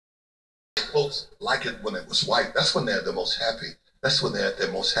Folks like it when it was white. That's when they're the most happy. That's when they're at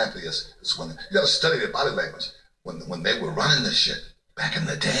their most happiest. It's when you got to study their body language. When they were running this shit back in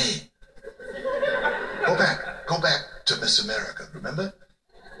the day. Go back to Miss America. Remember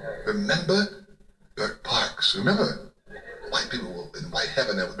Bert Parks. Remember white people in white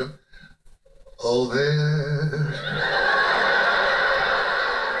heaven. Remember? Oh, there.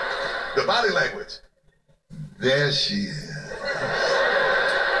 The body language. There she is.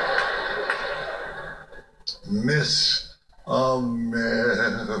 Miss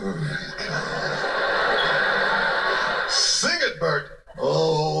America. Sing it, Bert.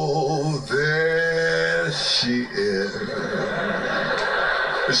 Oh, there she is.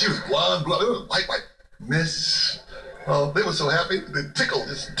 And she was blonde, it was white. Miss, they were so happy, they tickled,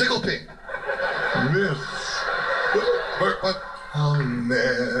 it's tickle pink. Miss Bert,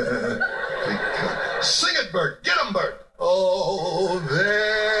 America. Sing it, Bert, get him, Bert. Oh,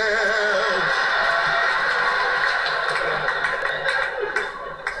 there.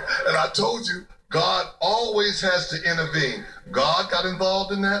 And I told you, God always has to intervene. God got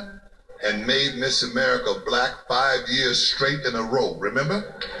involved in that and made Miss America black 5 years straight in a row.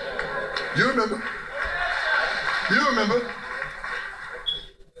 Remember? You remember? You remember?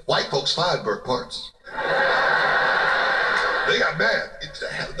 White folks fired Bert Parks. They got mad.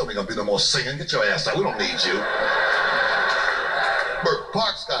 Don't be gonna be no more singing. Get your ass out. We don't need you. Bert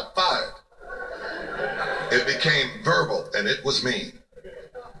Parks got fired. It became verbal and it was mean.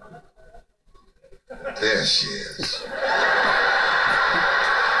 There she is.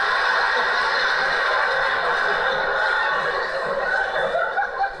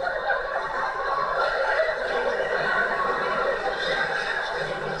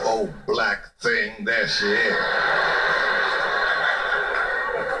 Oh, black thing, there she is.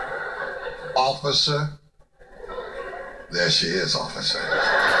 Officer, there she is, officer.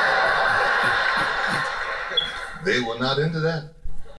 They were not into that.